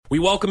We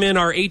welcome in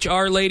our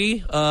HR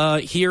lady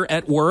here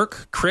at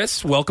work.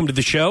 Chris, welcome to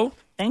the show.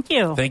 Thank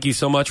you. Thank you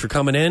so much for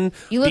coming in.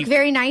 You look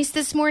very nice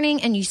this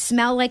morning, and you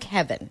smell like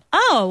heaven.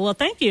 Oh, well,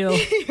 thank you.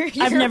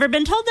 I've never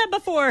been told that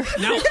before.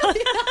 Now,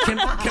 can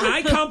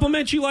I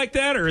compliment you like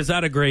that, or is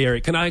that a gray area?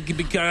 Can I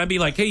be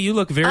like, hey, you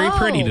look very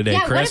pretty today,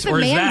 Chris?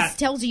 What if a or man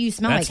tells you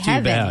smell like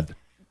heaven? That's too bad.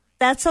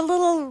 That's a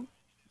little...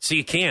 So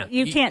you can't.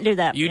 You can't do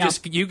that. You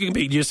can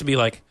be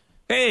like,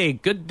 hey,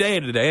 good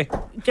day today.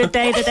 Good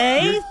day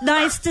today.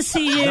 Nice to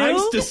see you.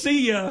 Nice to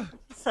see you.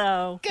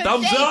 So Good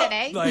thumbs day up.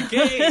 Today. Like,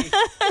 hey.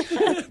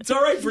 It's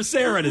all right for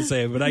Sarah to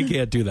say, but I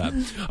can't do that.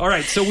 All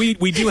right, so we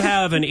do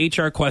have an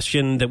HR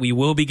question that we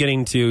will be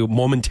getting to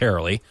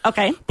momentarily.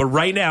 Okay. But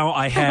right now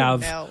I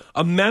have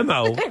a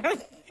memo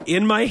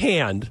in my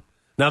hand.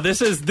 Now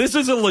this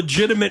is a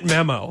legitimate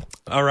memo,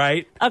 all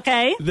right?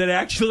 Okay. That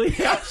actually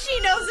She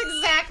knows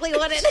exactly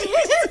what it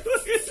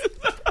is.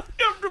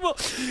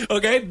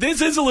 Okay,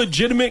 this is a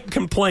legitimate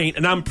complaint,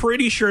 and I'm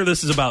pretty sure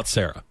this is about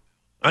Sarah.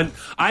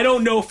 I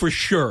don't know for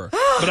sure,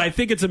 but I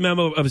think it's a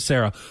memo of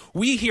Sarah.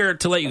 We here,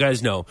 to let you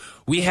guys know,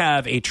 we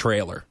have a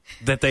trailer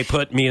that they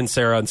put me and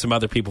Sarah and some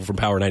other people from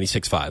Power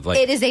 96.5. Like,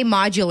 It is a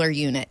modular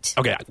unit.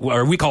 okay,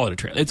 or we call it a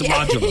trailer. It's a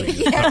modular unit.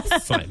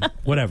 Yes. Fine,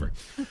 whatever.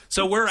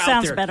 So we're out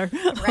sounds there. better.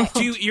 Right.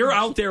 You're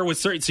out there with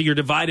certain, so you're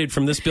divided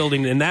from this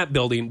building and that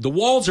building. The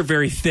walls are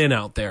very thin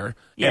out there.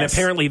 Yes. And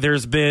apparently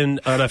there's been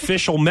an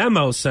official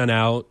memo sent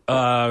out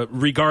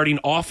regarding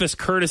office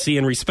courtesy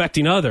and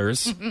respecting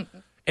others.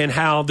 And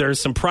how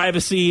there's some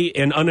privacy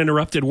and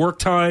uninterrupted work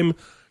time,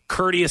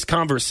 courteous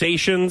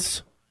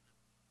conversations,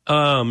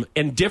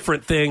 and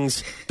different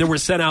things that were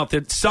sent out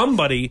that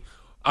somebody,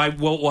 I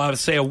will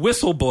say a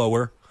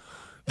whistleblower,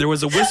 there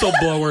was a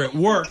whistleblower at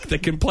work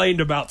that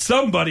complained about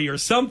somebody or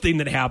something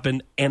that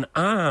happened, and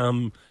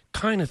I'm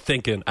kind of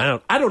thinking, I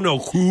don't know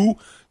who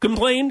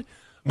complained,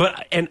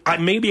 but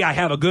maybe I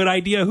have a good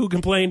idea who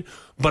complained,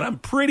 but I'm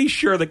pretty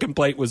sure the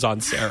complaint was on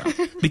Sarah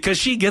because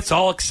she gets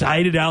all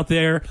excited out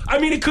there. I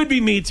mean, it could be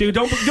me too.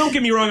 Don't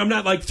get me wrong. I'm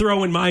not like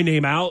throwing my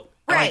name out.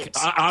 Right.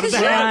 Like, out of the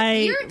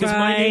hat. Because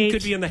my name Right.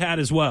 could be in the hat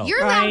as well.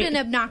 You're loud and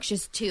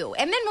obnoxious, too.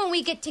 And then when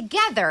we get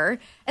together,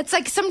 it's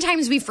like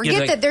sometimes we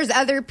forget like- that there's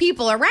other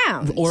people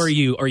around. Or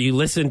you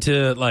listen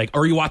to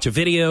or you watch a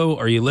video,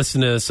 or you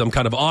listen to some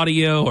kind of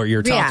audio, or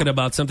you're talking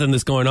about something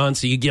that's going on,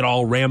 so you get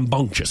all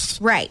rambunctious.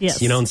 Right.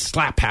 Yes. And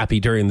slap happy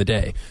during the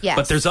day. Yes.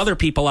 But there's other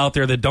people out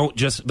there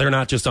that they're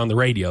not just on the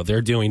radio,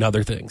 they're doing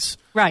other things.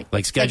 Right.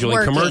 Like scheduling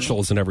working.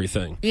 commercials and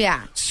everything.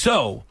 Yeah.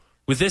 So,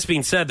 with this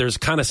being said, there's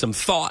kind of some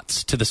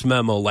thoughts to this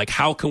memo, like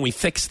how can we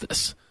fix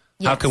this?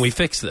 How can we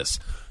fix this?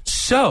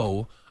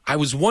 So, I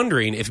was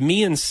wondering if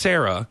me and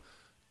Sarah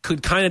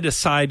could kind of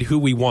decide who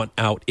we want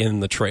out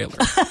in the trailer.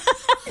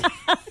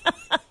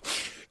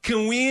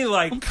 Can we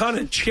kind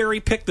of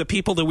cherry pick the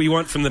people that we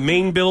want from the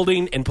main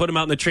building and put them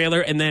out in the trailer,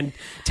 and then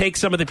take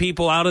some of the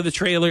people out of the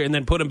trailer and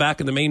then put them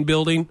back in the main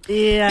building?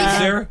 Yeah.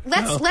 Sarah?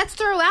 Let's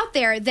throw out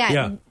there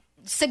that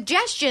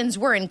suggestions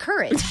were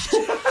encouraged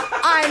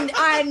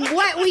on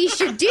what we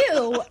should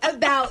do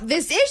about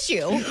this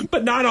issue.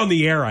 But not on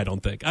the air, I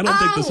don't think. I don't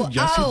think the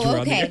suggestions were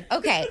on the air.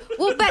 Okay.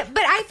 Well, but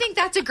I think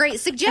that's a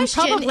great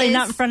suggestion. And probably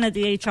not in front of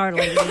the HR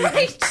lady.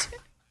 Right.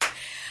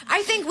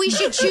 I think we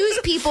should choose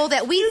people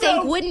that we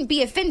think wouldn't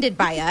be offended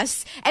by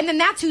us, and then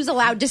that's who's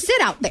allowed to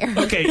sit out there.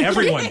 Okay,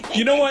 everyone.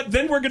 You know what?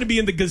 Then we're going to be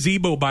in the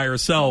gazebo by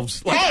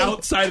ourselves,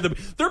 outside of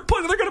the. They're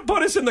going to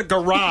put us in the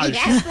garage.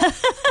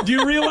 Yes. Do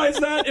you realize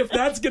that? If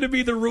that's going to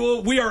be the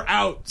rule, we are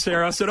out,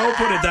 Sarah. So don't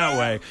put it that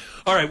way.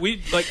 All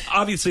right,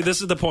 obviously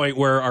this is the point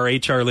where our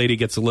HR lady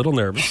gets a little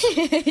nervous.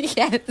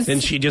 Yes.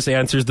 And she just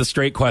answers the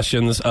straight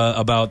questions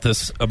about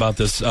this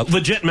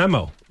legit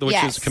memo, which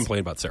is a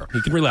complaint about Sarah.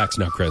 You can relax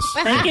now, Chris.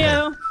 Thank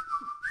you.